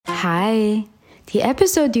Hi. The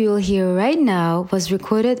episode you will hear right now was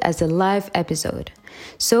recorded as a live episode.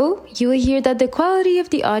 So you will hear that the quality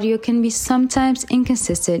of the audio can be sometimes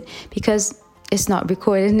inconsistent because it's not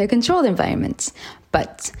recorded in a controlled environment.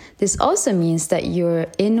 But this also means that you're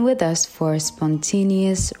in with us for a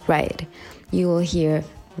spontaneous ride. You will hear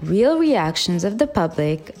real reactions of the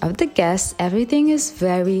public, of the guests. Everything is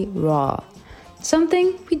very raw.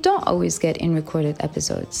 Something we don't always get in recorded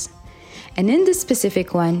episodes. And in this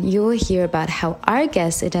specific one, you will hear about how our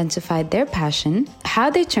guests identified their passion, how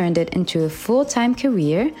they turned it into a full-time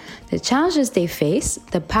career, the challenges they face,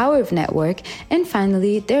 the power of network, and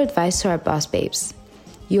finally, their advice to our boss babes.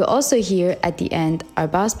 You'll also hear at the end our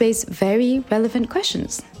boss babes' very relevant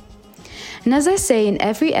questions. And as I say in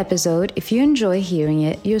every episode, if you enjoy hearing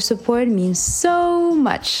it, your support means so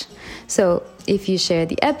much. So if you share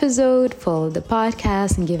the episode, follow the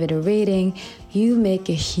podcast, and give it a rating, you make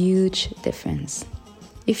a huge difference.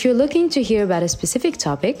 If you're looking to hear about a specific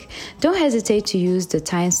topic, don't hesitate to use the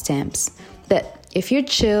timestamps. But if you're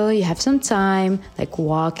chill, you have some time, like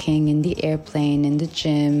walking in the airplane, in the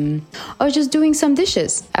gym, or just doing some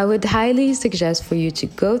dishes, I would highly suggest for you to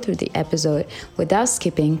go through the episode without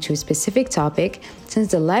skipping to a specific topic,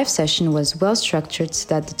 since the live session was well structured so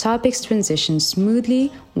that the topics transition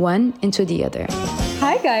smoothly one into the other.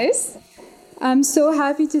 Hi guys! I'm so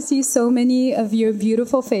happy to see so many of your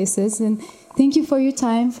beautiful faces, and thank you for your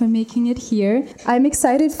time, for making it here. I'm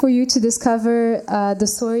excited for you to discover the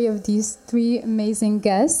story of these three amazing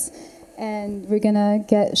guests, and we're gonna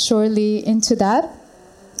get shortly into that.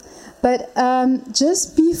 But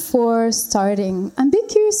just before starting, I'm a bit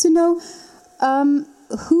curious to know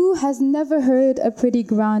who has never heard a Pretty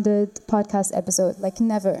Grounded podcast episode? Like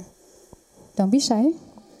never. Don't be shy.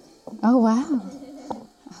 Oh, wow.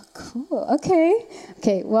 Cool.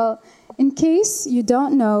 Okay. Well, in case you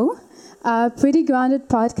don't know, Pretty Grounded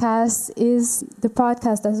Podcast is the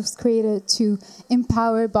podcast that was created to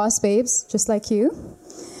empower boss babes just like you,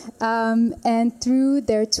 and through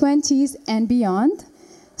their 20s and beyond.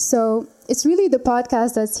 So it's really the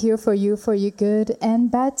podcast that's here for you for your good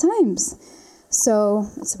and bad times. So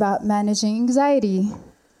it's about managing anxiety,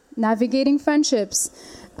 navigating friendships,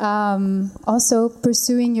 also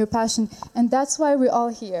pursuing your passion. And that's why we're all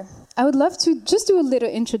here. I would love to just do a little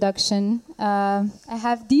introduction. I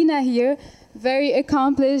have Dina here, very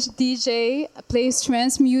accomplished DJ, plays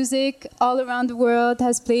trance music all around the world,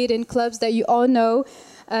 has played in clubs that you all know.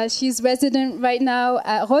 She's resident right now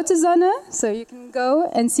at Rote Sonne, so you can go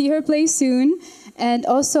and see her play soon. And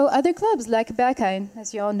also other clubs like Berghain,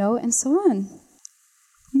 as you all know, and so on.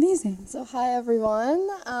 Amazing. So hi everyone,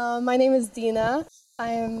 my name is Dina.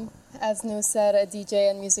 I am, as Nu said, a DJ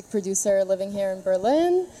and music producer living here in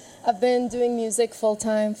Berlin. I've been doing music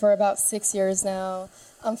full-time for about 6 years now.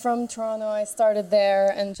 I'm from Toronto. I started there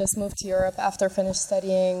and just moved to Europe after finished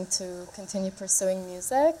studying to continue pursuing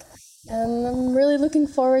music. And I'm really looking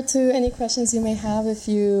forward to any questions you may have if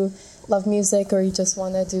you love music or you just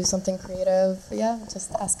want to do something creative. Yeah,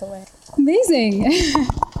 just ask away. Amazing.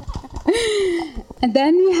 And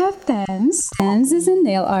then we have Thames. Thames is a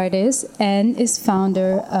nail artist and is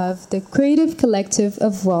founder of the Creative Collective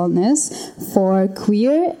of Wellness for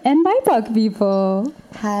queer and BIPOC people.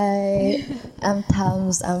 Hi, I'm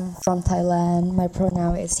Thames. I'm from Thailand. My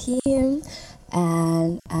pronoun is him,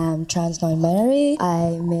 and I'm trans non-binary.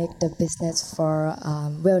 I make the business for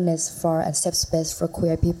wellness for and safe space for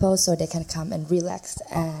queer people so they can come and relax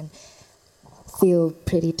and feel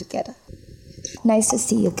pretty together. Nice to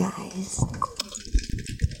see you guys.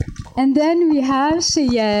 And then we have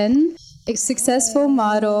Cheyenne, a successful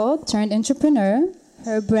model turned entrepreneur.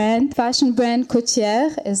 Her brand, fashion brand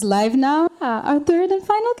Coutière, is live now. Our third and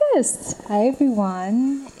final guest. Hi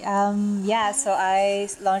everyone. So I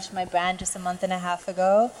launched my brand just a month and a half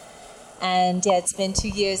ago. And it's been 2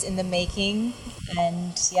 years in the making.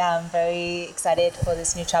 And I'm very excited for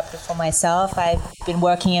this new chapter for myself. I've been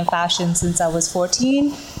working in fashion since I was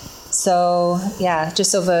 14. So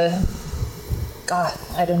just over,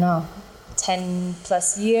 10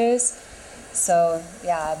 plus years. So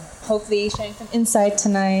I'm hopefully sharing some insight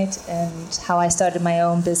tonight and how I started my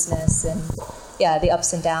own business and the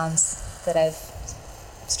ups and downs that I've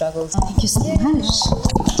struggled. Thank you so much.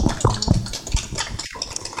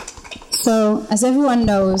 So, as everyone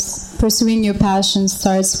knows, pursuing your passion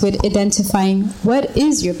starts with identifying what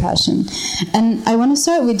is your passion. And I want to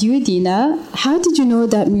start with you, Dina. How did you know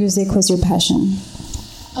that music was your passion?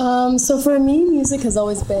 So for me, music has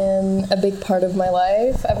always been a big part of my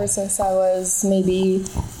life. Ever since I was maybe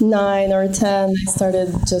 9 or 10, I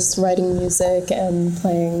started just writing music and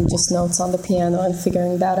playing just notes on the piano and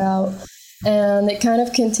figuring that out. And it kind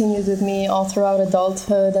of continued with me all throughout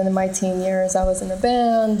adulthood, and in my teen years I was in a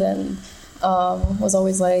band and was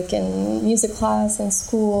always like in music class in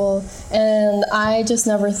school, and I just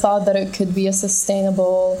never thought that it could be a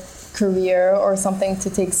sustainable career or something to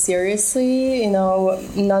take seriously. You know,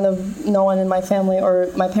 no one in my family or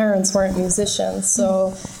my parents weren't musicians,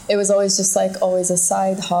 so it was always just like always a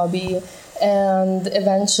side hobby. And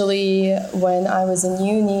eventually, when I was in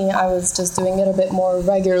uni, I was just doing it a bit more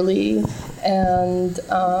regularly and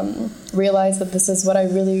realized that this is what I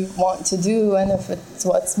really want to do. And if it's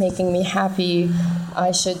what's making me happy,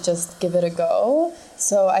 I should just give it a go.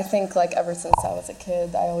 So I think like ever since I was a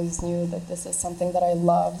kid, I always knew that this is something that I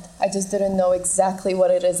loved. I just didn't know exactly what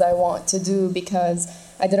it is I want to do because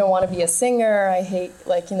I didn't want to be a singer. I hate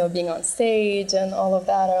being on stage and all of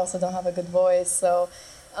that. I also don't have a good voice. So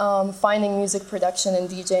finding music production and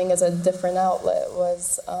DJing as a different outlet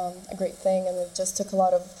was a great thing, and it just took a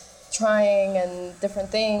lot of trying and different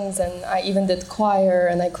things, and I even did choir,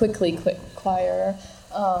 and I quickly quit choir.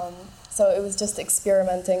 So it was just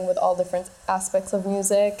experimenting with all different aspects of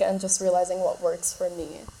music and just realizing what works for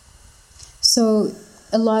me. So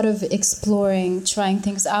a lot of exploring, trying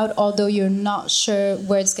things out, although you're not sure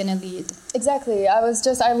where it's going to lead. Exactly.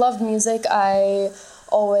 I loved music. I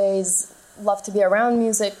always loved to be around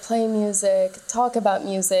music, play music, talk about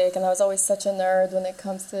music, and I was always such a nerd when it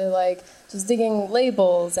comes to like just digging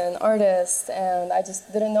labels and artists, and I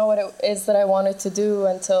just didn't know what it is that I wanted to do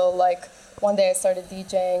until like one day I started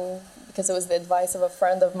DJing because it was the advice of a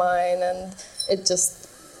friend of mine, and it just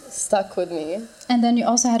stuck with me. And then you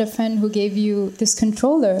also had a friend who gave you this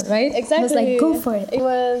controller, right? Exactly. It was like, go for it. It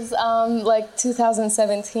was like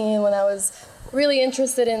 2017 when I was really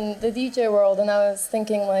interested in the DJ world, and I was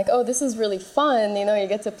thinking like, oh, this is really fun, you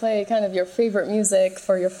get to play kind of your favorite music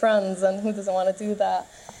for your friends, and who doesn't want to do that?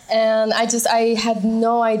 And I had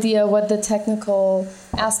no idea what the technical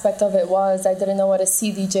aspect of it was. I didn't know what a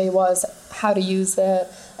CDJ was, how to use it.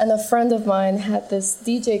 And a friend of mine had this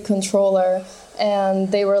DJ controller,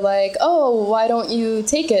 and they were like, oh, why don't you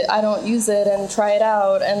take it? I don't use it, and try it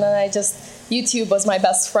out. And then YouTube was my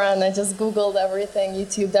best friend. I just Googled everything,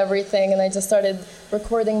 YouTubed everything, and I just started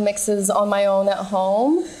recording mixes on my own at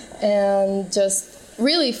home, and just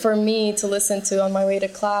really for me to listen to on my way to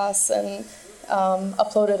class, and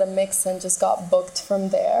uploaded a mix and just got booked from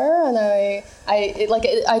there. And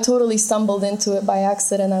I totally stumbled into it by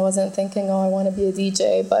accident. I wasn't thinking, oh, I want to be a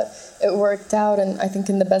DJ, but it worked out, and I think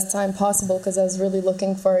in the best time possible, because I was really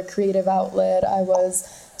looking for a creative outlet. I was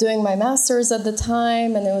doing my master's at the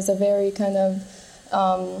time, and it was a very kind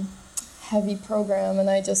of heavy program, and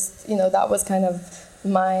I just, that was kind of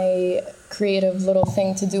my creative little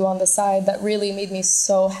thing to do on the side that really made me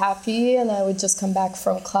so happy. And I would just come back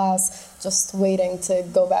from class just waiting to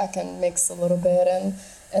go back and mix a little bit,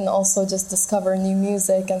 and also just discover new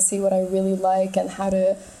music and see what I really like and how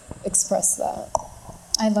to express that.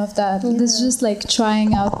 I love that. Yeah. It's just like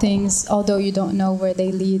trying out things, although you don't know where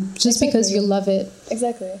they lead, just because you love it.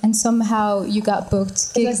 Exactly. And somehow you got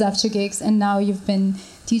booked gigs after gigs, and now you've been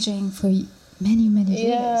DJing for many years.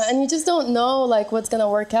 Yeah, and you just don't know like what's gonna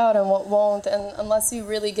work out and what won't, and unless you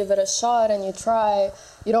really give it a shot and you try,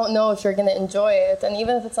 you don't know if you're gonna enjoy it. And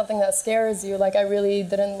even if it's something that scares you, like I really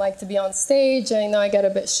didn't like to be on stage. I get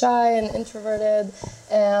a bit shy and introverted,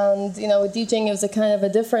 and with DJing it was a kind of a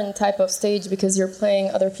different type of stage because you're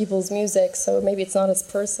playing other people's music, so maybe it's not as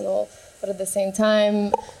personal. But at the same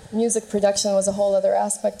time, music production was a whole other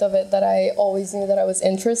aspect of it that I always knew that I was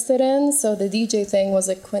interested in. So the DJ thing was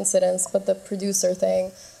a coincidence, but the producer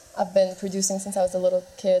thing, I've been producing since I was a little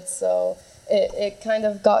kid. So it kind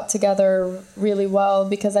of got together really well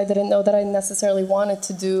because I didn't know that I necessarily wanted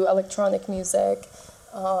to do electronic music,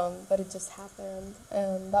 but it just happened,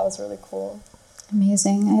 and that was really cool.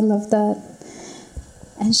 Amazing. I love that.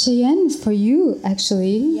 And Cheyenne, for you,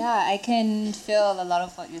 actually. Yeah, I can feel a lot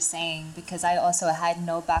of what you're saying because I also had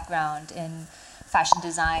no background in fashion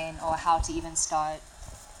design or how to even start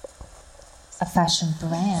a fashion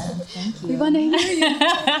brand. Thank you. We want to hear you.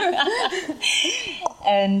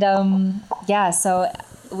 And so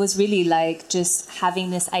it was really like just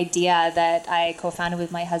having this idea that I co-founded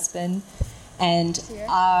with my husband, and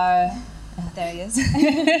there he is.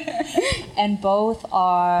 And both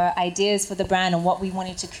our ideas for the brand and what we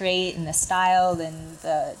wanted to create and the style and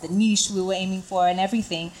the niche we were aiming for and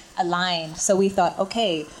everything aligned. So we thought,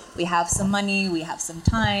 okay, we have some money, we have some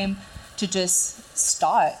time to just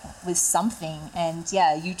start with something. And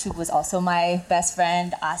YouTube was also my best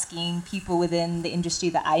friend, asking people within the industry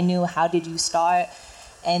that I knew, how did you start?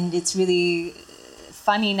 And it's really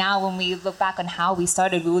funny now when we look back on how we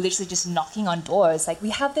started. We were literally just knocking on doors, like, we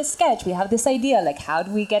have this sketch, we have this idea, like, how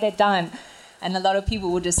do we get it done? And a lot of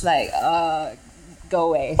people were just like, go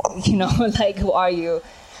away, you know, like, who are you?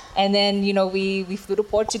 And then, you know, we flew to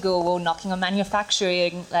Portugal, we were knocking on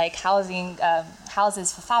manufacturing, like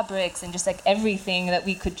houses for fabrics and just like everything that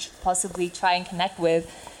we could possibly try and connect with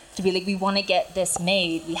to be like, we want to get this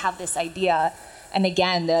made, we have this idea. And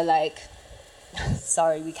again, they're like,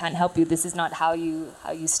 sorry, we can't help you, this is not how you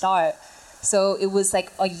start. So it was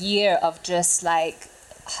like a year of just like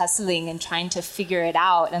hustling and trying to figure it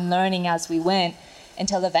out and learning as we went,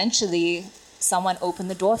 until eventually someone opened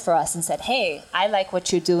the door for us and said, hey, I like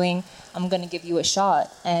what you're doing, I'm going to give you a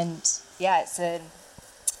shot. And yeah, it's a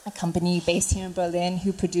company based here in Berlin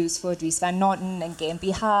who produce for Dries Van Noten and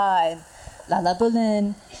GmbH and Lala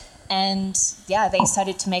Berlin. And yeah, they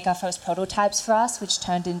started to make our first prototypes for us, which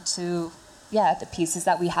turned into the pieces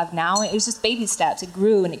that we have now. It was just baby steps. It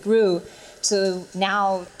grew and it grew. So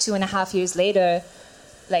now, 2.5 years later,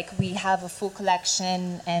 like, we have a full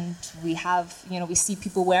collection, and we have, you know, we see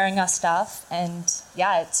people wearing our stuff, and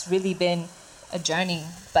yeah, it's really been a journey,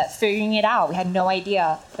 but figuring it out. We had no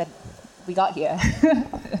idea, but we got here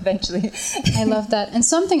eventually. I love that. And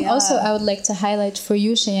something also I would like to highlight for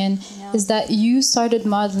you, Cheyenne, is that you started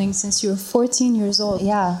modeling since you were 14 years old.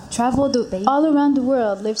 Yeah. Traveled all around the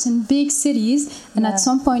world, lived in big cities, and at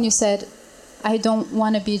some point you said, I don't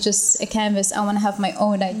want to be just a canvas, I want to have my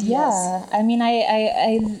own ideas. Yeah, I mean,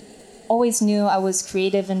 I always knew I was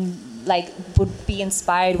creative and like would be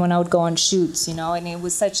inspired when I would go on shoots, you know, and it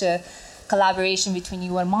was such a collaboration between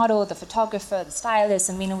you and model, the photographer, the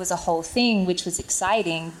stylist. I mean, it was a whole thing, which was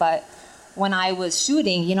exciting. But when I was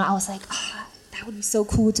shooting, you know, I was like, that would be so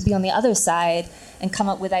cool to be on the other side and come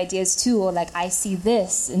up with ideas too, or like, I see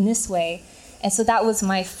this in this way. And so that was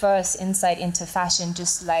my first insight into fashion,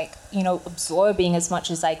 just like, you know, absorbing as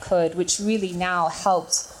much as I could, which really now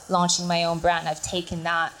helped launching my own brand. I've taken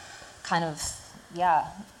that kind of,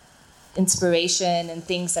 inspiration and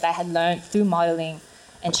things that I had learned through modeling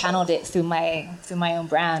and channeled it through my own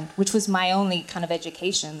brand, which was my only kind of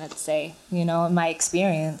education, let's say, you know, my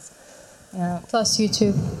experience. Yeah. Plus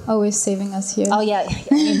YouTube, always saving us here. Oh yeah,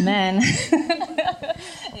 amen.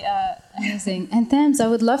 Yeah. Amazing. And Thames, I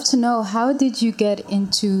would love to know, how did you get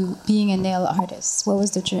into being a nail artist? What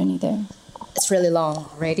was the journey there? It's really long.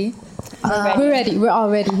 Ready? We're ready. We're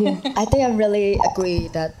already here. I think I really agree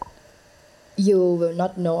that you will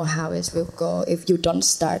not know how it will go if you don't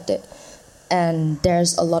start it. And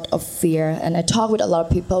there's a lot of fear. And I talk with a lot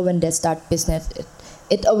of people when they start business.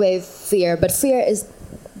 It always fear, but fear is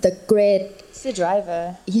the great... It's the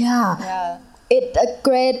driver. Yeah. It's a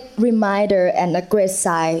great reminder and a great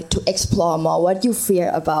sign to explore more what you fear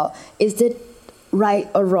about. Is it right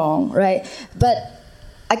or wrong, right? But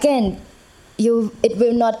again, it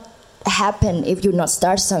will not happen if you not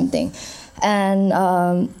start something. And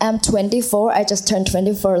I'm 24. I just turned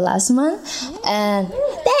 24 last month. And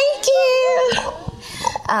thank you.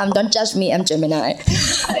 Don't judge me. I'm Gemini.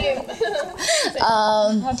 Same.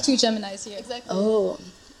 I have two Geminis here. Exactly. Oh,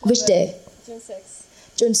 which day? June 6th.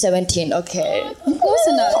 June 17. Okay. Close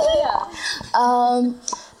enough.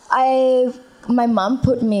 My mom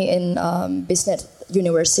put me in business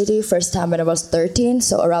university first time when I was 13.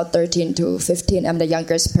 So around 13 to 15, I'm the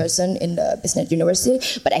youngest person in the business university,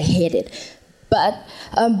 but I hate it. But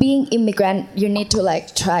being immigrant, you need to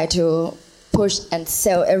like try to push and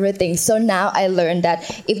sell everything. So now I learned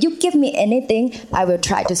that if you give me anything, I will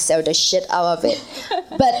try to sell the shit out of it.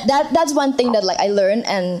 But that's one thing that like I learned.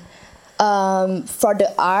 And for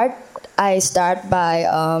the art, I start by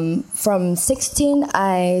from 16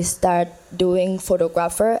 I start doing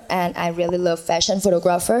photographer, and I really love fashion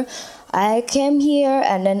photographer. I came here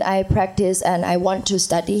and then I practice and I want to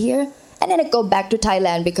study here, and then I go back to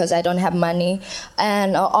Thailand because I don't have money,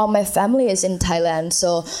 and all my family is in Thailand.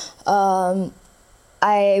 So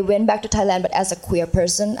I went back to Thailand, but as a queer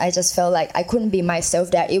person, I just felt like I couldn't be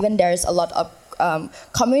myself there. Even there's a lot of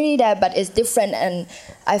community there, but it's different, and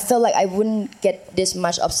I felt like I wouldn't get this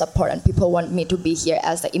much of support, and people want me to be here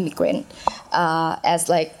as an immigrant, as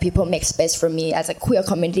like people make space for me as a queer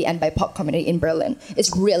community and BIPOC community in Berlin. It's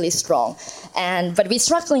really strong, but we're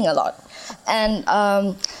struggling a lot. And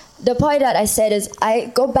the point that I said is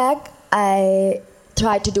I go back, I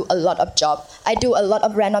try to do a lot of job. I do a lot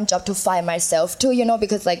of random job to find myself too, you know,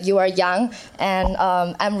 because like you are young, and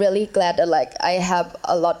I'm really glad that like I have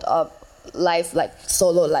a lot of life, like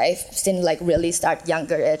solo life, since like really start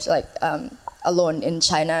younger age, like alone in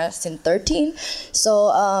China since 13.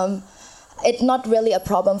 So it's not really a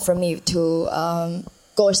problem for me to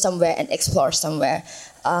go somewhere and explore somewhere.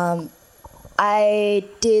 I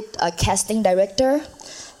did a casting director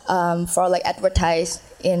for like advertise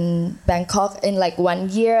in Bangkok in like 1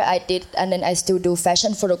 year. I did, and then I still do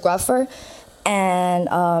fashion photographer. and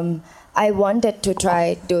I wanted to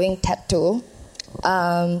try doing tattoo.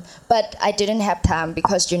 But I didn't have time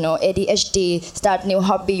because ADHD, start new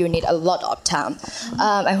hobby, you need a lot of time.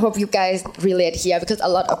 I hope you guys relate here because a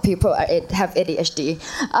lot of people have ADHD.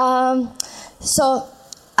 So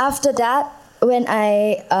after that, when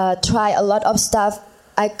I try a lot of stuff,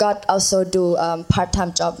 I got also do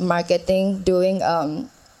part-time job marketing, doing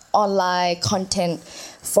online content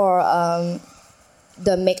for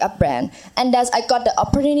the makeup brand. And that's I got the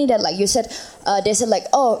opportunity that, like you said, they said like,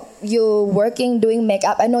 oh, you working doing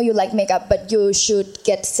makeup, I know you like makeup, but you should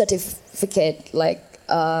get certificate like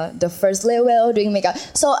the first level doing makeup.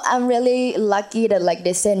 So I'm really lucky that like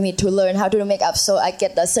they sent me to learn how to do makeup, so I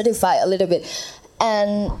get the certified a little bit.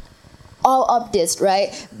 And all of this,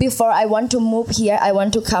 right, before I want to move here, I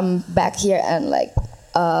want to come back here and like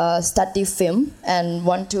study film and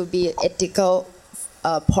want to be ethical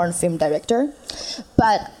porn film director.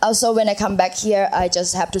 But also when I come back here, I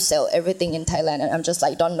just have to sell everything in Thailand, and I'm just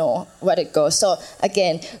like don't know where it goes. So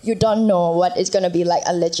again, you don't know what it's gonna be like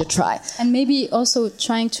unless you try. And maybe also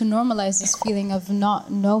trying to normalize this feeling of not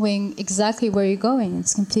knowing exactly where you're going.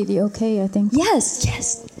 It's completely okay, I think. Yes.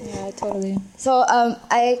 Yeah, totally. So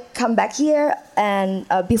I come back here, and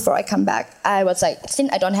before I come back, I was like,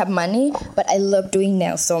 since I don't have money, but I love doing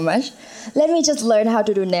nails so much, let me just learn how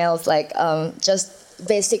to do nails, like just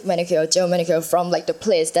basic manicure, gel manicure from like the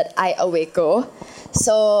place that I always go.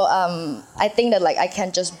 So I think that like I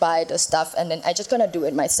can just buy the stuff and then I just gonna do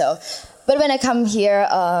it myself. But when I come here,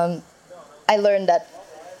 I learned that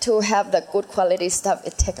to have the good quality stuff,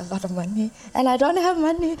 it takes a lot of money, and I don't have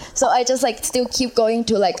money. So I just like still keep going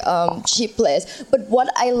to like cheap place. But what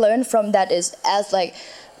I learned from that is, as like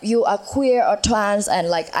you are queer or trans, and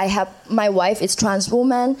like my wife is trans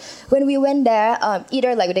woman. When we went there,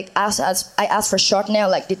 either like they asked us, I asked for short nail,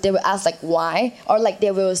 like they will ask like why, or like they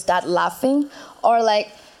will start laughing, or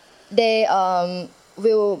like they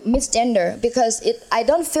will misgender, because I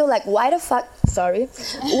don't feel like why would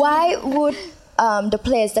the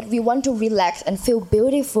place that we want to relax and feel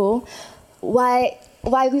beautiful, why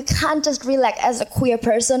we can't just relax as a queer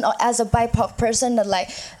person or as a BIPOC person, that like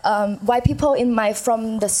why people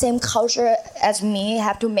from the same culture as me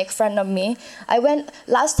have to make fun of me.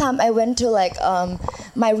 Last time I went to like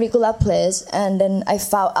my regular place, and then I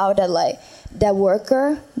found out that like the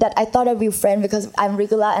worker that I thought I'd be friend because I'm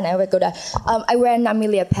regular and I would go there. I wear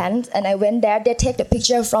Namilia pants, and I went there. They take the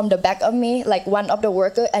picture from the back of me, like one of the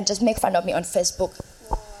worker, and just make fun of me on Facebook.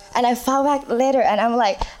 And I found out later, and I'm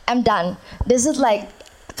like, I'm done. This is like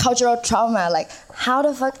cultural trauma. Like, how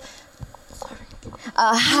the fuck?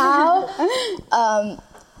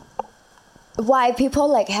 Why people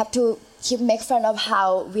like have to keep make fun of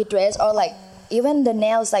how we dress, or like even the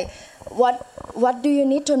nails? Like, what do you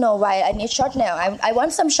need to know why I need short nail? I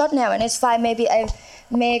want some short nail, and it's fine. Maybe I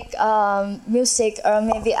make music, or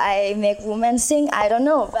maybe I make women sing. I don't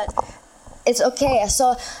know, but it's okay.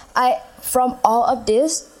 So from all of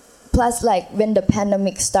this. Plus, like when the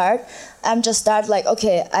pandemic start, I'm just start like,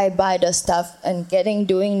 okay, I buy the stuff and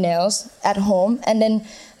doing nails at home, and then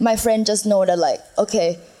my friend just know that like,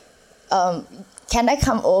 okay, can I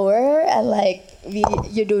come over and like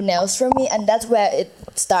you do nails for me? And that's where it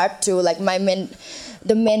start to like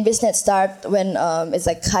the main business start when it's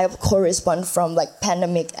like kind of correspond from like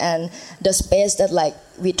pandemic and the space that like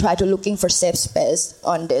we try to looking for safe space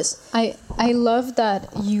on this. I love that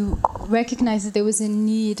you recognize that there was a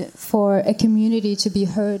need for a community to be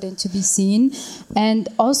heard and to be seen. And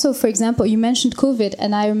also, for example, you mentioned COVID,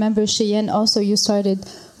 and I remember Cheyenne also, you started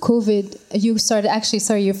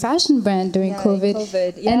your fashion brand during COVID.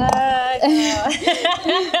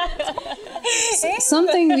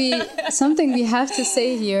 Something we have to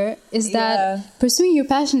say here is that pursuing your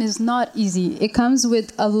passion is not easy. It comes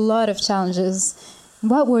with a lot of challenges.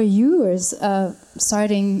 What were yours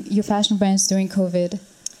starting your fashion brands during COVID?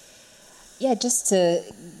 Yeah, just to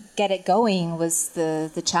get it going was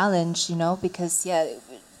the challenge, because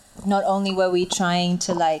not only were we trying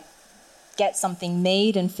to like get something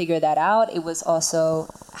made and figure that out, it was also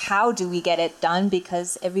how do we get it done,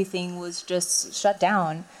 because everything was just shut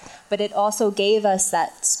down. But it also gave us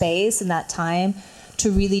that space and that time to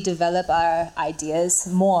really develop our ideas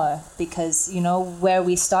more, because where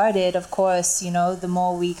we started, of course, the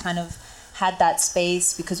more we kind of had that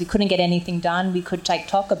space, because we couldn't get anything done, we could like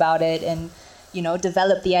talk about it and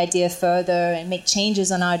develop the idea further and make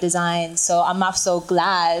changes on our design. So I'm so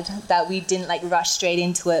glad that we didn't like rush straight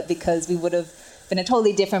into it, because we would have been a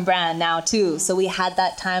totally different brand now too. So we had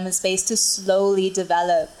that time and space to slowly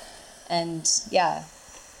develop, and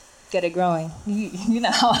get it growing. You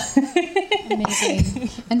know how. Amazing.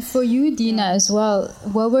 And for you, Dina, as well,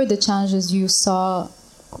 what were the challenges you saw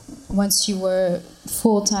once you were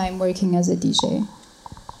full-time working as a DJ?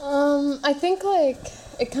 I think like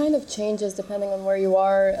it kind of changes depending on where you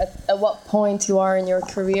are, at what point you are in your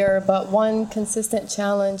career. But one consistent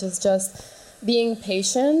challenge is just being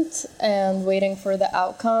patient and waiting for the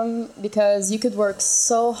outcome, because you could work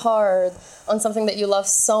so hard on something that you love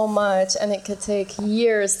so much and it could take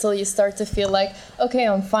years till you start to feel like, okay,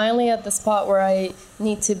 I'm finally at the spot where I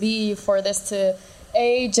need to be for this to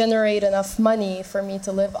A, generate enough money for me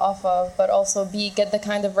to live off of, but also B, get the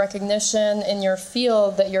kind of recognition in your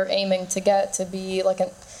field that you're aiming to get, to be like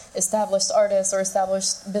an established artist or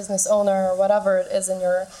established business owner or whatever it is in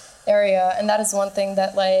your area. And that is one thing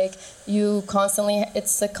that like you constantly,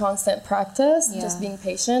 it's a constant practice, just being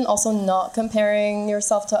patient. Also not comparing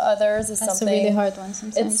yourself to others is That's something. a really hard one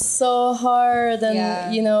sometimes. It's so hard,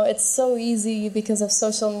 and you know, it's so easy because of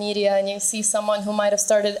social media, and you see someone who might have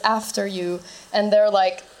started after you and they're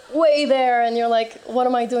like way there and you're like, what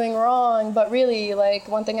am I doing wrong? But really, like,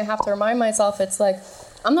 one thing I have to remind myself, it's like,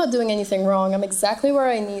 I'm not doing anything wrong. I'm exactly where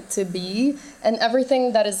I need to be, and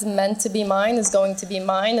everything that is meant to be mine is going to be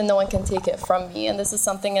mine, and no one can take it from me. And this is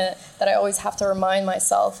something that I always have to remind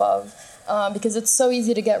myself of, because it's so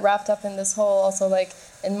easy to get wrapped up in this whole, also like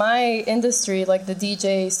in my industry, like the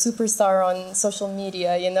DJ superstar on social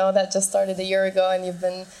media, you know, that just started a year ago, and you've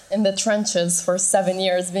been in the trenches for 7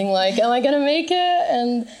 years being like, am I gonna make it?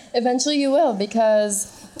 And eventually you will,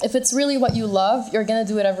 because if it's really what you love, you're going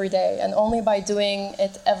to do it every day. And only by doing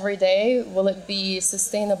it every day will it be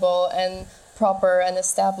sustainable and proper and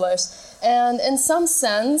established. And in some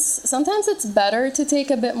sense, sometimes it's better to take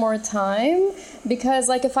a bit more time, because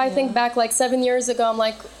like if I think back like 7 years ago, I'm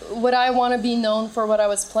like, would I want to be known for what I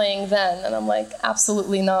was playing then? And I'm like,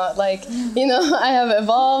 absolutely not. Like, you know, I have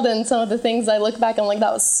evolved, and some of the things I look back, I'm like,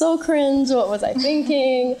 that was so cringe. What was I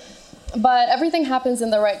thinking? But everything happens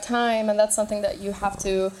in the right time, and that's something that you have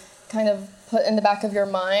to kind of put in the back of your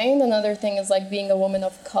mind. Another thing is like being a woman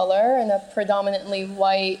of color in a predominantly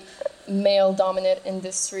white, male-dominant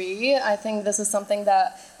industry. I think this is something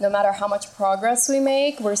that no matter how much progress we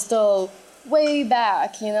make, we're still way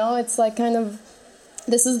back, you know? It's like kind of,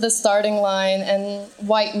 this is the starting line, and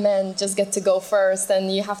white men just get to go first,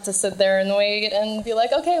 and you have to sit there and wait and be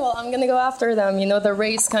like, okay, well, I'm going to go after them. You know, the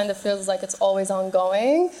race kind of feels like it's always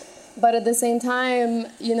ongoing. But at the same time,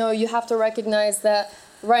 you know, you have to recognize that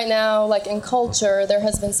right now, like in culture, there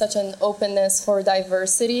has been such an openness for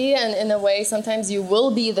diversity, and in a way, sometimes you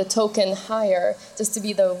will be the token hire just to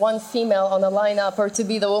be the one female on the lineup or to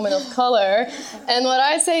be the woman of color. And what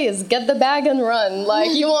I say is, get the bag and run.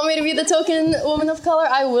 Like, you want me to be the token woman of color?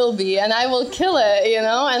 I will be, and I will kill it, you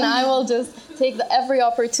know, and I will just take every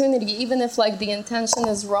opportunity, even if like the intention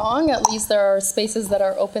is wrong. At least there are spaces that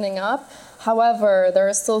are opening up. However, there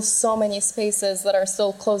are still so many spaces that are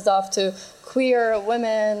still closed off to queer,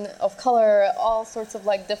 women of color, all sorts of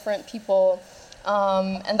like different people.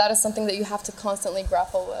 And that is something that you have to constantly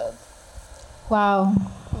grapple with. Wow.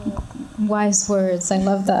 Wise words. I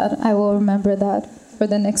love that. I will remember that for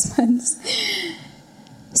the next months.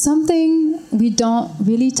 Something we don't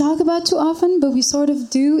really talk about too often, but we sort of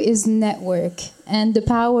do, is network and the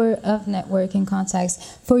power of networking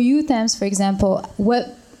contacts. For you, Thames, for example,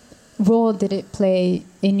 what role did it play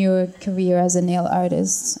in your career as a nail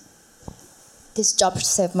artist? This job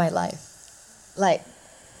saved my life. Like,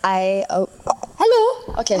 hello.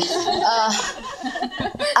 Okay.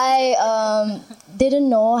 I didn't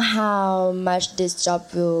know how much this job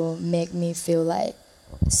will make me feel like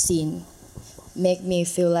seen, make me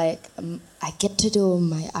feel like I get to do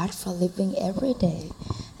my art for a living every day,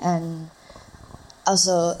 and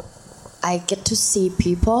also I get to see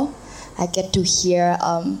people. I get to hear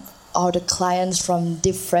all the clients from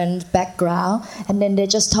different background, and then they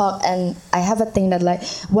just talk, and I have a thing that like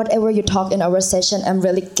whatever you talk in our session, I'm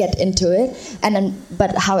really get into it, and then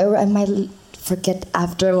but however I might forget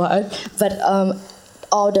afterward, but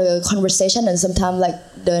all the conversation, and sometimes like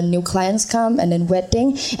the new clients come and then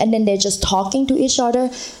wedding, and then they're just talking to each other.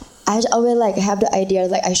 I always like have the idea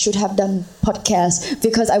like I should have done podcast,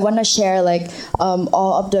 because I want to share like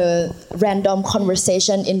all of the random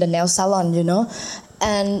conversation in the nail salon, you know.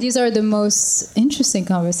 And these are the most interesting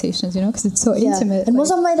conversations, you know, because it's so intimate. And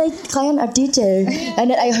most of my like clients are DJ, and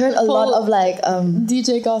then I heard a lot of like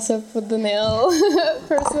DJ gossip with the nail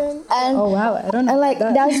person. And oh wow, I don't know. And like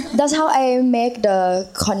that's how I make the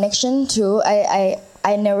connection too.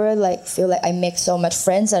 I never like feel like I make so much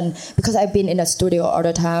friends, and because I've been in a studio all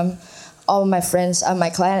the time, all my friends are my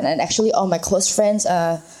client, and actually all my close friends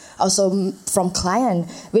are also from client,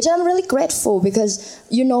 which I'm really grateful, because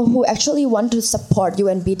you know who actually want to support you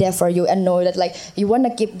and be there for you, and know that like you want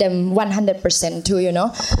to give them 100% too, you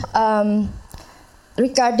know.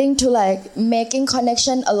 Regarding to like making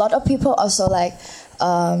connection, a lot of people also like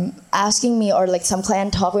asking me, or like some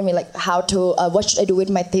client talk with me like how to what should I do with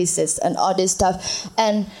my thesis and all this stuff.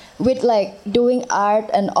 And with like doing art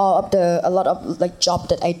and a lot of like job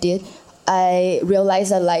that I did, I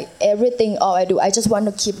realized that like everything all I do, I just want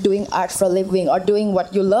to keep doing art for a living, or doing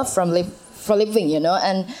what you love for living, you know.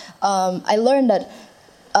 And I learned that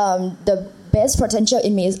the best potential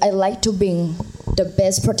in me is I like to bring the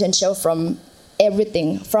best potential from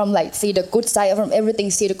everything, from like see the good side from everything,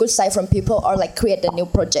 see the good side from people, or like create a new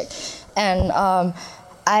project. And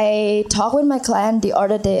I talked with my client the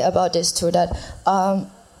other day about this too, that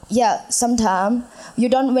sometimes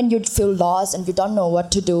when you feel lost and you don't know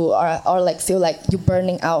what to do, or like feel like you're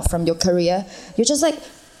burning out from your career, you just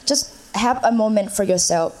have a moment for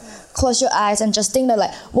yourself, close your eyes and just think that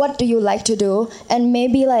like what do you like to do, and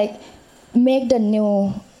maybe like make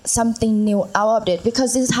something new out of it.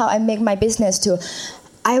 Because this is how I make my business too.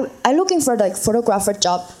 I looking for like photographer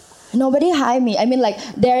job. Nobody hire me. I mean like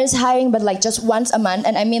there is hiring, but like just once a month,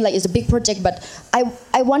 and I mean like it's a big project, but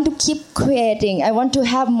I want to keep creating. I want to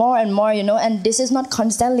have more and more, you know, and this is not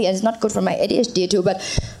constantly, and it's not good for my ADHD too. But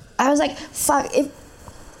I was like, fuck, if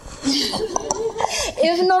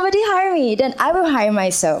nobody hire me, then I will hire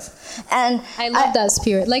myself. And I love that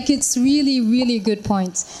spirit. Like, it's really, really good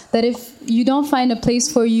point. That if you don't find a place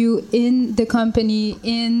for you in the company,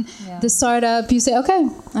 in the startup, you say, okay,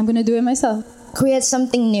 I'm going to do it myself. Create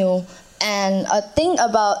something new, and think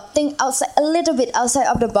outside, a little bit outside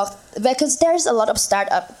of the box, because there's a lot of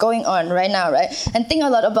startup going on right now, right? And think a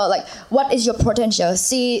lot about like what is your potential.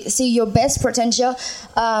 See your best potential,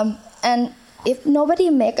 and if nobody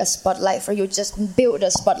make a spotlight for you, just build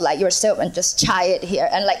a spotlight yourself and just try it here.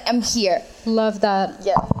 And like, I'm here. Love that.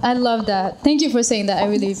 Yeah. I love that. Thank you for saying that. I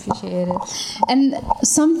really appreciate it. And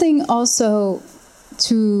something also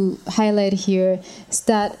to highlight here is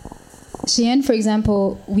that Cheyenne, for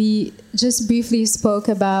example, we just briefly spoke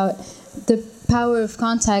about the power of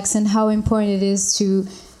contacts and how important it is to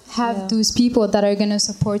have those people that are going to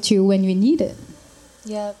support you when you need it.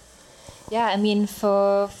 Yeah. Yeah, I mean,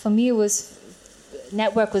 for me,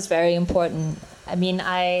 network was very important. I mean,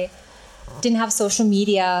 I didn't have social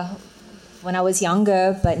media when I was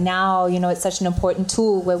younger, but now, you know, it's such an important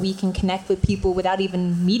tool where we can connect with people without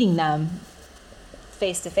even meeting them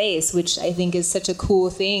face to face, which I think is such a cool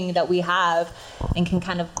thing that we have, and can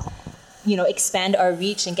kind of, you know, expand our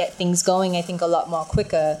reach and get things going, I think, a lot more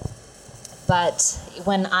quicker. But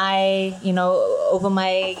when I, you know, over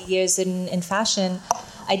my years in fashion,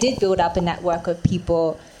 I did build up a network of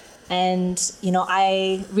people. And, you know,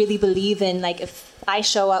 I really believe in, like, if I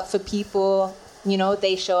show up for people, you know,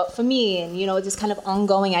 they show up for me. And, you know, it's just kind of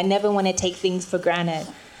ongoing. I never want to take things for granted.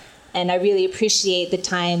 And I really appreciate the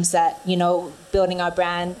times that, you know, building our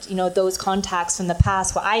brand, you know, those contacts from the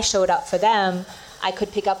past where I showed up for them, I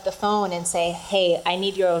could pick up the phone and say, hey, I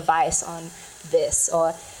need your advice on this.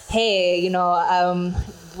 Or, hey, you know,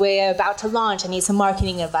 we're about to launch. I need some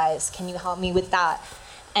marketing advice. Can you help me with that?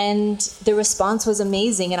 And the response was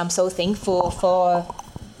amazing, and I'm so thankful for,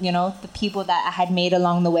 you know, the people that I had made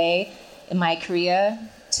along the way in my career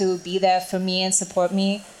to be there for me and support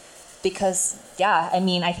me. Because, yeah, I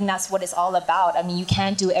mean, I think that's what it's all about. I mean, you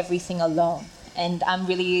can't do everything alone. And I'm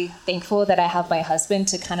really thankful that I have my husband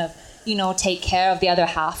to kind of, you know, take care of the other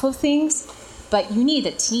half of things. But you need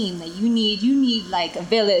a team. That you need like a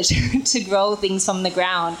village to grow things from the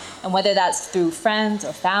ground. And whether that's through friends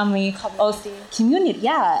or family or community,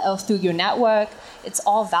 or through your network, it's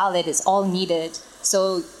all valid. It's all needed.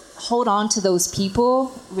 So hold on to those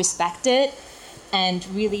people, respect it, and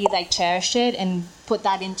really like cherish it, and put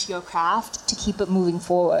that into your craft to keep it moving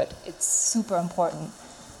forward. It's super important.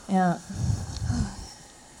 Yeah.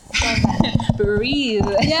 Breathe.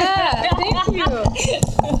 Yeah. Thank you.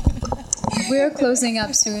 We're closing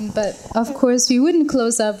up soon, but of course we wouldn't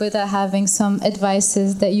close up without having some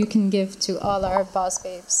advices that you can give to all our boss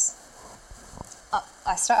babes.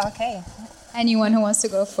 I start, okay. Anyone who wants to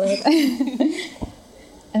go for it.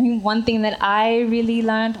 I mean, one thing that I really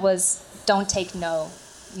learned was don't take no.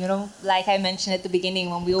 You know, like I mentioned at the beginning,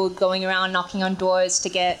 when we were going around knocking on doors to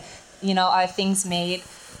get, you know, our things made,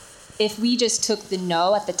 if we just took the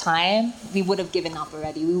no at the time, we would have given up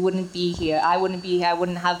already. We wouldn't be here. I wouldn't be here. I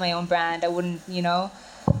wouldn't have my own brand. I wouldn't, you know,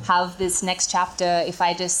 have this next chapter if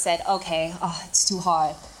I just said, okay, it's too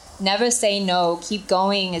hard. never say no. Keep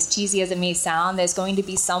going. As cheesy as it may sound, there's going to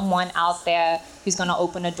be someone out there who's going to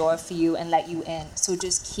open a door for you and let you in. So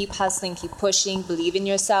just keep hustling, keep pushing, believe in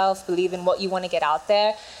yourself, believe in what you want to get out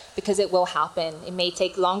there, because it will happen. It may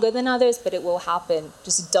take longer than others, but it will happen.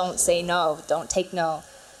 Just don't say no. Don't take no.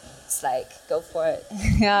 It's like, go for it.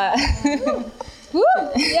 Yeah. Woo!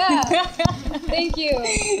 Yeah. Thank you.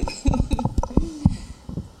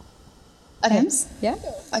 Okay. Yeah.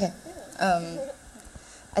 Okay.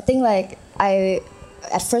 I think like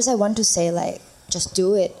at first I want to say like just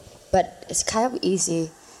do it, but it's kind of easy,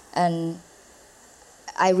 and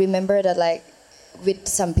I remember that like with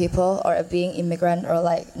some people or being immigrant or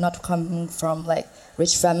like not coming from like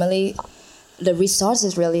rich family, the resource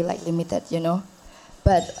is really like limited, you know.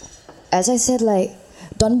 But as I said, like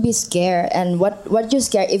don't be scared, and what you're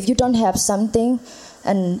scared if you don't have something.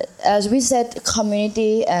 And as we said,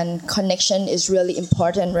 community and connection is really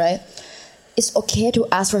important, right? It's okay to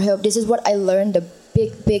ask for help. This is what I learned, the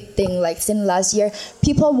big thing, like since last year.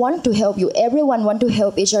 People want to help you. Everyone want to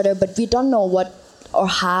help each other, but we don't know what or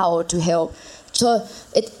how to help. So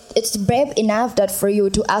it's brave enough that for you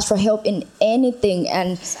to ask for help in anything,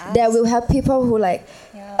 and there will have people who like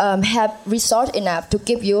have resource enough to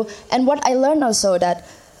give you. And what I learned also that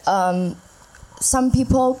some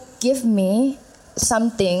people give me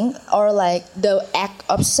something or like the act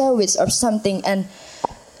of service or something, and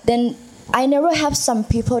then I never have some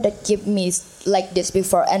people that give me like this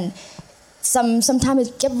before, and sometimes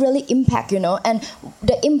it get really impact, you know. And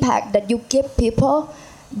the impact that you give people,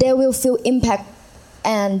 they will feel impact,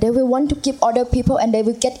 and they will want to give other people, and they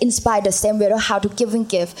will get inspired the same way of how to give and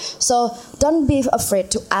give. So don't be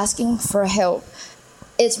afraid to asking for help.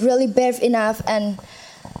 It's really brave enough. And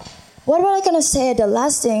what was I gonna say? The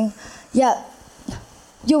last thing, yeah.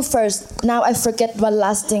 You first. Now I forget one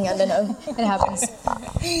last thing, and then it happens.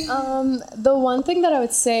 The one thing that I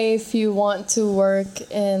would say if you want to work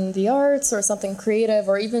in the arts or something creative,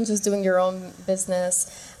 or even just doing your own business,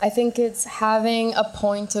 I think it's having a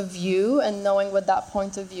point of view and knowing what that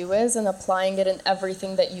point of view is and applying it in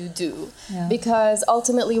everything that you do. Yeah. Because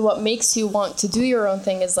ultimately what makes you want to do your own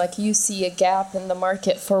thing is like you see a gap in the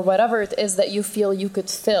market for whatever it is that you feel you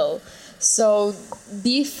could fill. So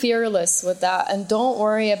be fearless with that, and don't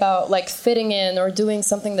worry about like fitting in or doing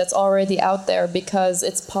something that's already out there because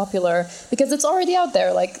it's popular, because it's already out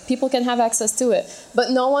there. Like people can have access to it,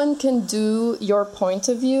 but no one can do your point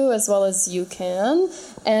of view as well as you can.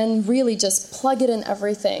 And really just plug it in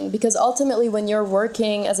everything, because ultimately when you're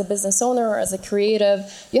working as a business owner or as a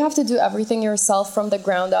creative, you have to do everything yourself from the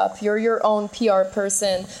ground up. You're your own PR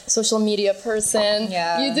person, social media person.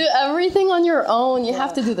 Yeah. You do everything on your own. You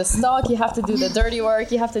have to do the stock, you have to do the dirty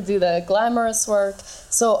work, you have to do the glamorous work.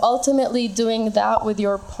 So ultimately doing that with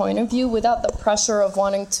your point of view without the pressure of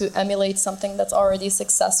wanting to emulate something that's already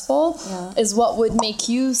successful is what would make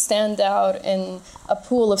you stand out in a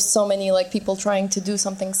pool of so many like people trying to do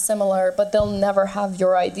something similar, but they'll never have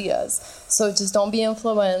your ideas. So just don't be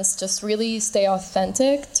influenced. Just really stay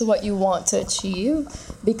authentic to what you want to achieve,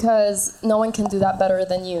 because no one can do that better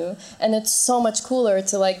than you. And it's so much cooler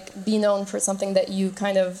to like be known for something that you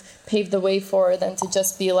kind of paved the way for than to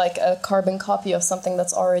just be like a carbon copy of something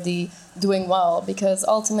that's already doing well, because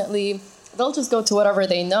ultimately they'll just go to whatever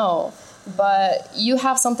they know. But you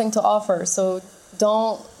have something to offer, so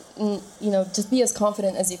don't, just be as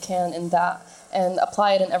confident as you can in that and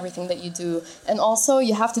apply it in everything that you do. And also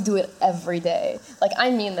you have to do it every day. Like I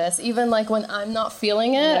mean this, even like when I'm not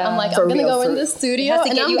feeling it, I'm like, I'm gonna go in the studio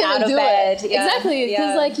and I'm gonna do it. Yeah. Exactly,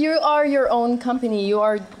 because like you are your own company. You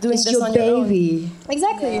are doing this on your own.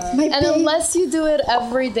 Exactly. Yeah. And unless you do it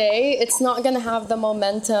every day, it's not gonna have the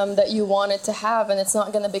momentum that you want it to have, and it's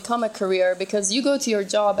not gonna become a career, because you go to your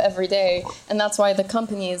job every day, and that's why the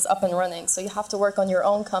company is up and running. So you have to work on your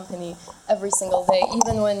own company every single day,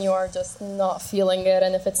 even when you are just not feeling it.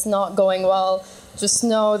 And if it's not going well, just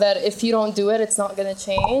know that if you don't do it, it's not going to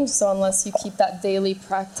change. So unless you keep that daily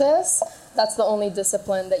practice, that's the only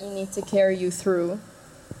discipline that you need to carry you through.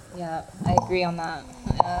 Yeah, I agree on that.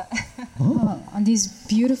 On these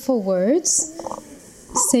beautiful words,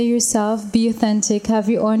 stay yourself, be authentic, have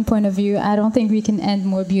your own point of view. I don't think we can end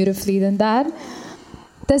more beautifully than that.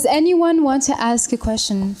 Does anyone want to ask a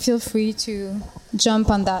question? Feel free to jump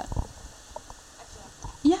on that.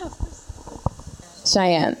 Yeah.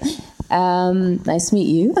 Cheyenne, nice to meet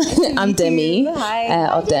you. I'm Demi. Hi.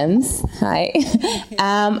 Or Dems. Hi.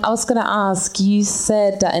 I was going to ask, you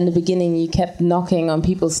said that in the beginning you kept knocking on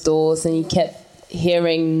people's doors and you kept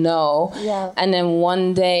hearing no. Yeah. And then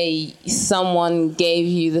one day someone gave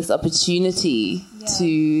you this opportunity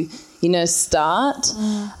to, start.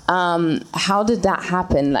 How did that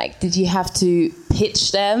happen? Like, did you have to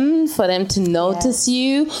pitch them for them to notice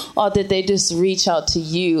you, or did they just reach out to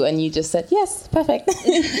you and you just said, yes, perfect?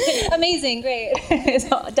 Amazing, great.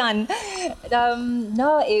 It's all done.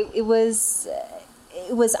 No, it was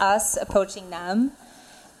us approaching them,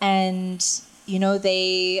 and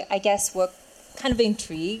they, I guess, were kind of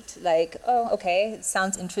intrigued, like, oh, okay, it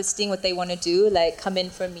sounds interesting what they want to do, like come in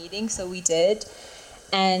for a meeting. So we did.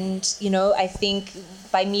 And, I think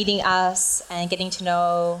by meeting us and getting to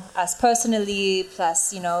know us personally,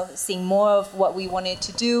 plus, seeing more of what we wanted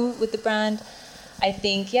to do with the brand, I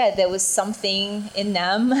think, there was something in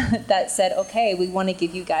them that said, okay, we want to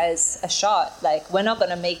give you guys a shot. Like, we're not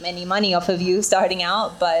going to make any money off of you starting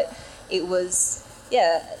out, but it was,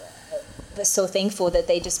 so thankful that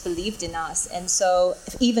they just believed in us. And so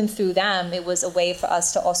even through them, it was a way for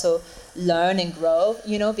us to also learn and grow,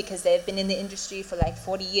 because they've been in the industry for like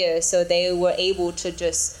 40 years. So they were able to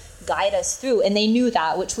just guide us through, and they knew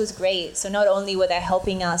that, which was great. So not only were they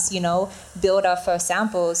helping us, build our first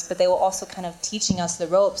samples, but they were also kind of teaching us the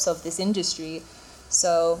ropes of this industry.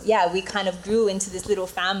 So we kind of grew into this little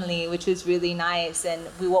family, which was really nice. And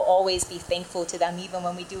we will always be thankful to them, even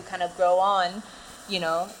when we do kind of grow on,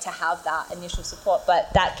 to have that initial support.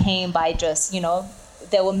 But that came by just,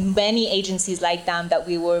 there were many agencies like them that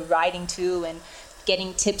we were writing to and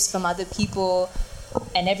getting tips from other people,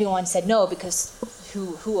 and everyone said no, because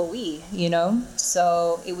who are we,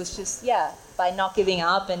 So it was just, by not giving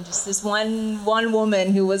up, and just this one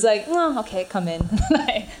woman who was like, oh, okay, come in.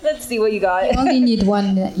 Let's see what you got. You only need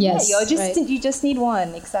one, yes. You just need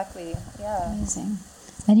one, exactly. Yeah. Amazing.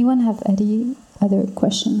 Anyone have any other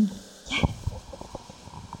question?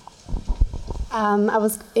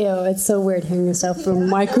 It's so weird hearing yourself from a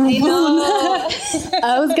microphone.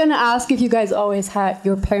 I was going to ask if you guys always had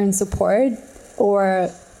your parents' support,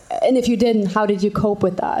 and if you didn't, how did you cope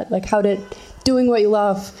with that? Like, how did doing what you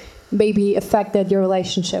love maybe affected your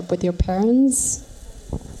relationship with your parents?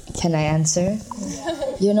 Can I answer?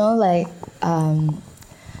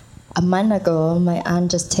 A month ago, my aunt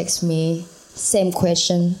just texted me, same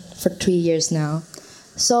question for 3 years now.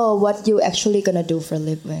 So what you actually gonna do for a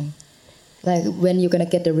living? Like, when you're gonna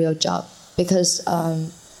get the real job? Because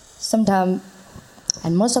sometimes,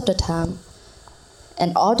 and most of the time,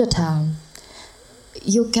 and all the time,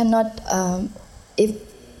 you cannot, if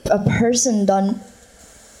a person don't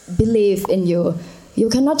believe in you, you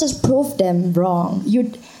cannot just prove them wrong.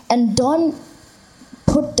 And don't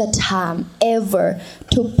put the time ever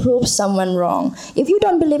to prove someone wrong. If you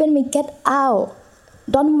don't believe in me, get out.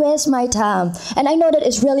 Don't waste my time. And I know that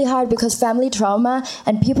it's really hard because family trauma,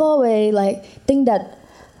 and people will think that,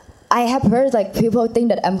 I have heard people think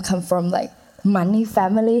that I'm come from money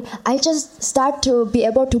family. I just start to be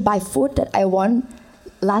able to buy food that I want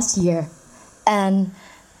last year, and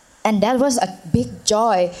that was a big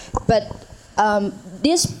joy. But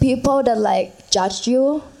these people that judge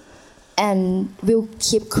you and will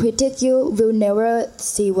keep critic you will never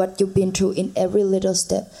see what you've been through in every little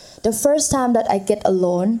step. The first time that I get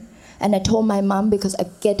alone, and I told my mom, because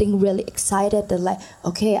I'm getting really excited that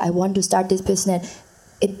okay, I want to start this business.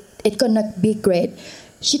 It's gonna be great.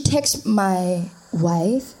 She texts my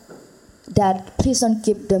wife that please don't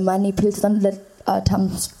give the money, please don't let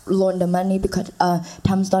Tams loan the money, because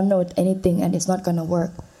Tams don't know anything and it's not gonna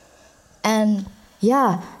work. And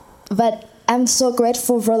but I'm so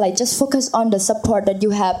grateful for just focus on the support that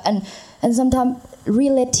you have, and sometimes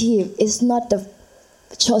relative is not the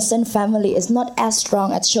chosen family, is not as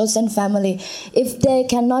strong as chosen family. If they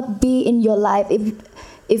cannot be in your life,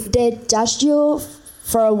 if they judge you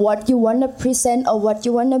for what you want to present or what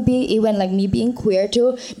you want to be, even me being queer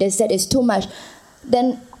too, they said it's too much,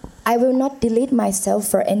 then I will not delete myself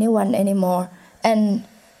for anyone anymore. And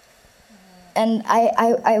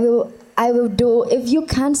I will do, if you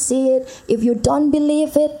can't see it, if you don't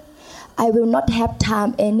believe it, I will not have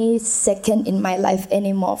time any second in my life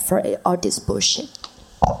anymore for all this bullshit.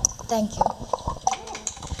 Thank you.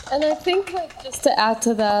 And I think, just to add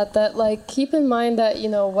to that, keep in mind that,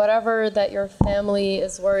 whatever that your family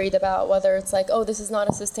is worried about, whether it's oh, this is not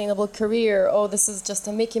a sustainable career, oh, this is just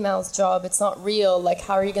a Mickey Mouse job, it's not real,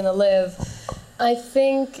 how are you going to live? I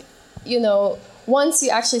think, once you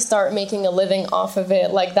actually start making a living off of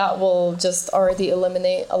it, that will just already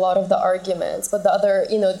eliminate a lot of the arguments. But the other,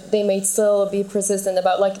 they may still be persistent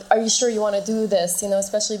about, are you sure you want to do this?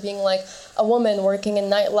 Especially being a woman working in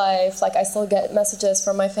nightlife. I still get messages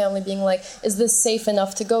from my family being is this safe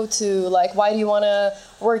enough to go to? Why do you want to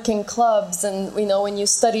work in clubs? And, when you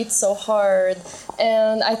studied so hard.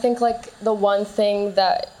 And I think, the one thing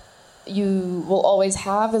that you will always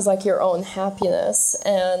have is like your own happiness,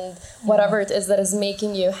 and whatever it is that is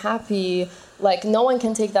making you happy, like no one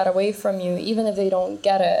can take that away from you, even if they don't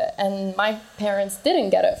get it. And my parents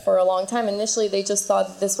didn't get it for a long time. Initially, they just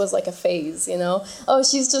thought this was like a phase, you know? Oh,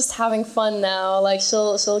 she's just having fun now. Like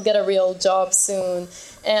she'll get a real job soon.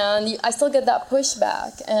 And I still get that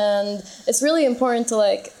pushback. And it's really important to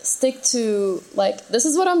like stick to like, this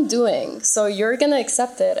is what I'm doing. So you're going to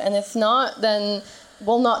accept it. And if not, then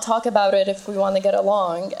we'll not talk about it if we want to get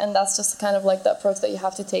along. And that's just kind of like the approach that you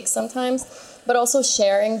have to take sometimes. But also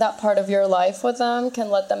sharing that part of your life with them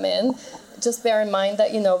can let them in. Just bear in mind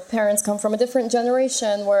that, you know, parents come from a different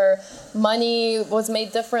generation where money was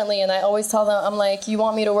made differently. And I always tell them, I'm like, you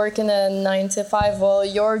want me to work in a 9 to 5? Well,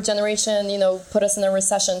 your generation, you know, put us in a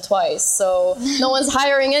recession twice. So no one's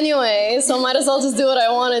hiring anyway. So might as well just do what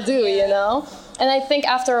I want to do, you know? And I think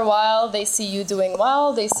after a while, they see you doing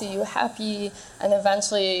well, they see you happy, and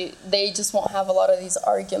eventually they just won't have a lot of these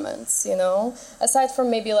arguments, you know? Aside from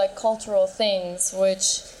maybe like cultural things,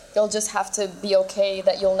 which you'll just have to be okay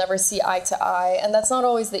that you'll never see eye to eye. And that's not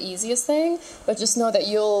always the easiest thing, but just know that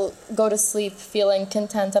you'll go to sleep feeling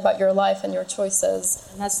content about your life and your choices.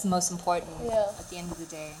 And that's the most important at the end of the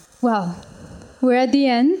day. Well, we're at the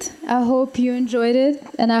end. I hope you enjoyed it,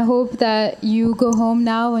 and I hope that you go home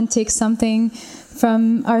now and take something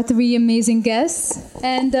from our 3 amazing guests.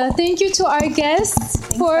 And thank you to our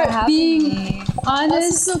guests for being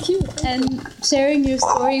honest and sharing your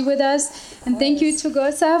story with us. And thank you to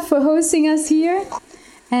Gosa for hosting us here.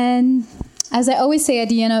 And as I always say at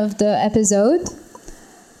the end of the episode,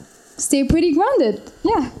 stay pretty grounded.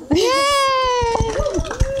 Yeah.